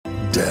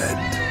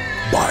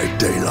my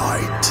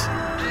daylight.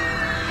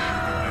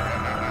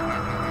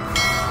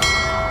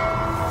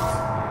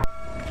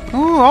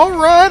 Oh,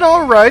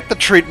 all right. The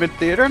treatment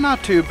theater,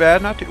 not too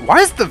bad, not too. Why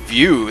is the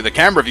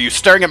camera view,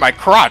 staring at my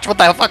crotch? What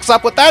the fuck's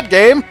up with that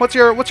game? What's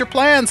your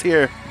plans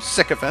here,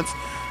 sycophants?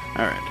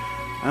 All right.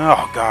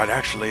 Oh God,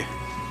 actually,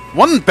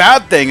 one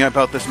bad thing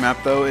about this map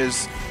though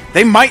is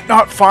they might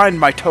not find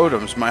my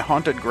totems, my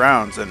haunted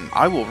grounds, and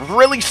I will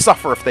really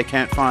suffer if they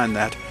can't find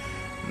that.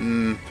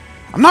 I'm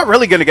not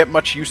really gonna get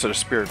much use out of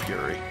Spirit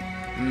Fury.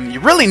 You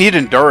really need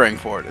enduring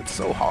for it. It's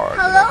so hard.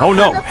 Hello? Oh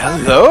no!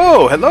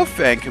 Hello,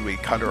 Fang. Can we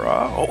cut her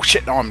off? Oh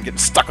shit! No, I'm getting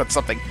stuck with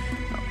something.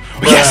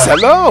 Yes,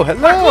 hello.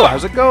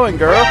 How's it going,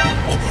 girl?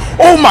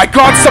 Oh my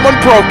God! Someone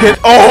broke it.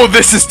 Oh,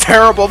 this is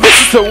terrible.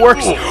 This is the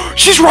worst.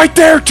 She's right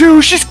there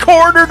too. She's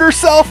cornered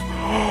herself.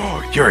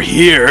 Oh, you're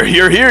here.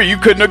 You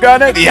couldn't have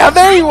gotten it. Yeah,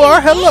 there you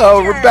are.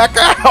 Hello,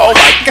 Rebecca. Oh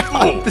my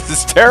God! This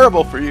is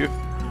terrible for you.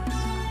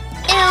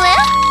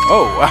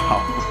 Oh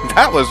wow,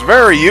 that was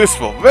very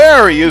useful.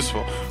 Very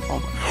useful.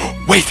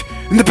 Wait!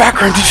 In the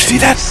background, did you see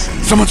that?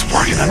 Someone's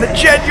working on the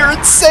jet. You're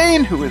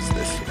insane. Who is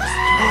this?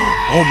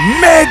 Oh,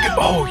 Meg!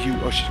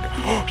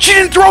 She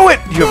didn't throw it.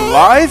 Do you have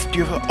lithe?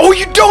 Oh,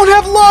 you don't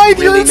have lithe.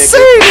 You're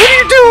insane. What are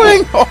you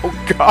doing? Oh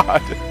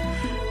God!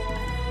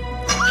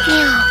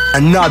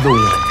 Another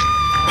one.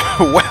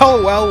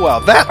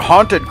 Well. That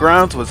haunted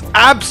grounds was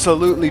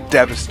absolutely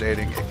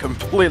devastating. It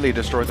completely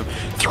destroyed them.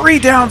 3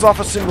 downs off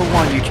a single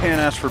one. You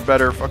can't ask for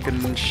better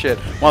fucking shit.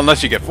 Well,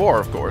 unless you get 4,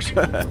 of course.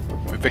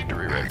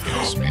 Victory rate.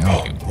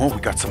 Oh, we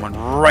got someone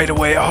right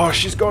away. Oh,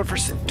 she's going for...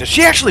 Does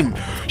she actually...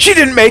 She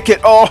didn't make it.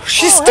 Oh,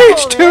 she's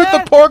stage 2,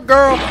 the poor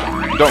girl.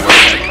 Don't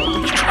worry. Are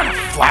you trying to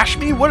flash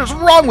me? What is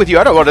wrong with you?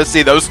 I don't want to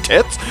see those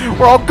tits.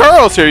 We're all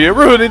girls here. You're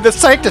ruining the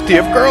sanctity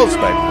of girls,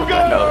 babe.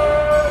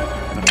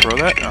 Throw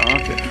that? Oh,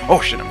 okay.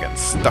 Oh shit, I'm getting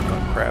stuck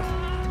on crap.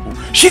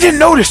 She didn't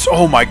notice!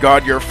 Oh my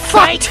God, you're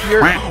fucked!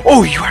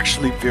 Oh, you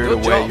actually veered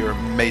away. You're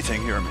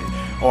amazing.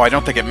 Oh, I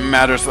don't think it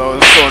matters though.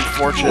 It's so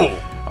unfortunate.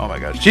 Oh my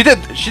God. She did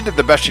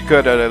the best she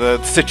could out of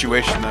the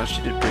situation though.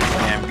 She did pretty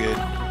damn good.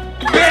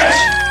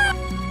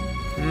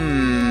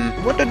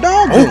 What the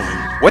dog doing?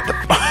 What the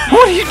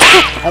what are you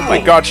doing? Oh my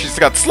God, she's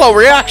got slow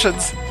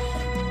reactions.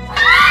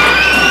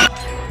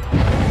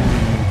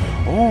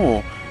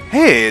 Oh.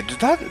 Hey, did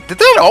that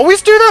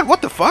always do that?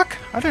 What the fuck?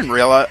 I didn't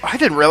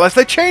realize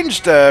they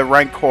changed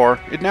Rancor.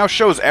 It now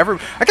shows I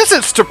guess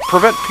it's to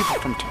prevent people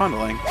from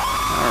tunneling.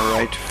 All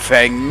right,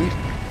 Fang,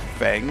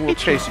 we'll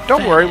chase you.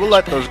 Don't worry, we'll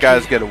let those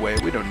guys get away.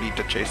 We don't need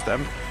to chase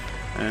them.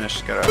 Does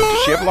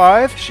she have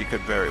lithe? She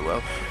could very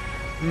well.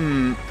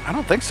 I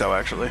don't think so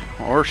actually.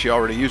 Or she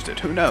already used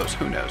it. Who knows?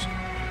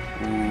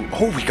 Ooh.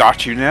 Oh, we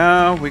got you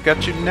now.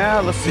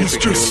 Let's see if we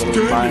can do a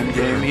little mind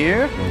game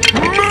here.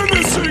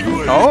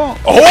 Oh,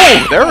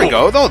 there we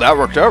go. Oh, that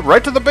worked out.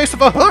 Right to the base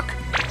of a hook.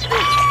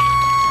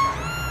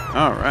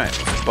 All right,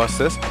 let's bust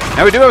this.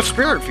 Now we do have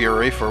Spirit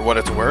Fury for what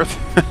it's worth.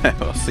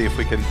 We'll see if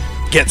we can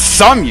get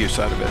some use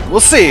out of it. We'll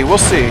see.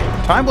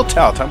 Time will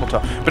tell.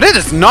 But it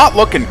is not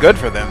looking good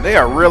for them. They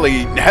are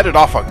really headed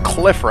off a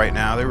cliff right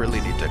now. They really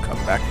need to come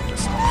back and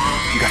just...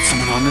 You got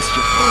someone on this?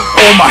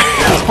 Oh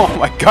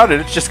my God!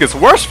 It just gets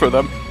worse for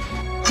them.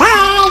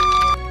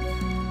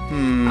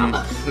 I'm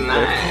a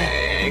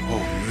snake.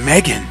 Oh,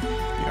 Megan,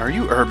 are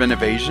you urban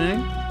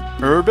evasioning?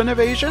 Urban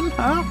evasion,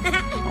 huh?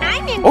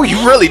 Oh,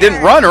 you really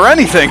didn't run or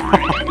anything. Oh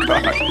my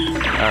God! All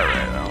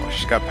right, oh,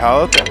 she's got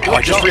pallet. Oh,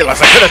 I just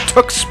realized I could have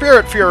took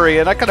Spirit Fury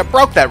and I could have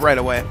broke that right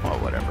away. Well,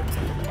 whatever.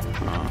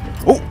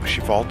 Oh,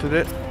 she vaulted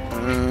it.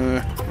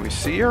 Can we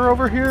see her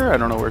over here? I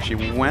don't know where she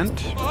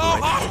went.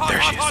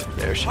 Right.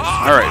 There she is.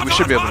 Alright, we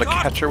should be able to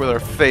catch her with our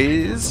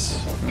phase.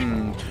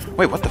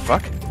 Wait, what the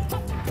fuck?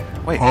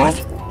 Wait,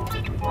 what?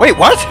 Wait,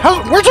 what?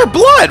 Where's her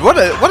blood? What?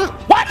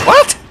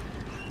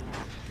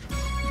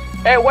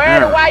 Hey,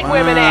 where are the white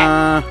women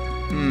at?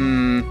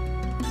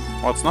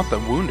 Well, it's not the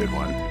wounded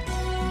one.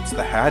 It's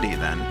the Hattie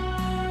then.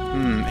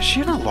 Is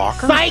she in a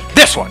locker? Psych!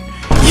 This one!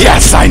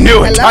 Yes, I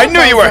knew it! I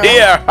knew you were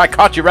here! I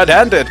caught you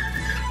red-handed.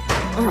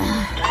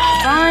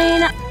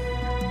 Fine.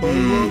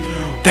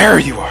 There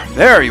you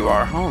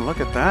are. Oh, look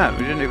at that.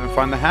 We didn't even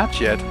find the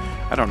hatch yet.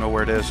 I don't know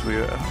where it is.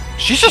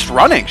 She's just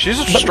running. She's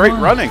just straight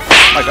running.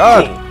 Oh my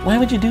God. Why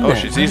would you do that? Oh,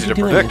 she's easy to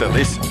predict at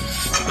least.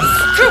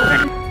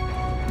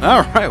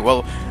 Alright,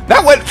 well,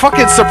 that went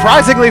fucking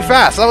surprisingly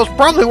fast. That was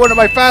probably one of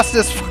my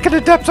fastest fucking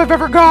adepts I've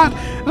ever got.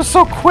 It was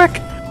so quick.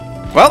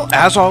 Well,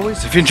 as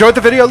always, if you enjoyed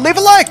the video, leave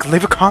a like,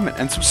 leave a comment,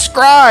 and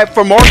subscribe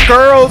for more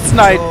Girls'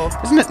 Night.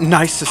 Isn't it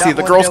nice to see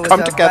the girls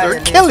come together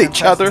and kill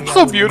each other?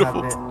 So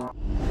beautiful.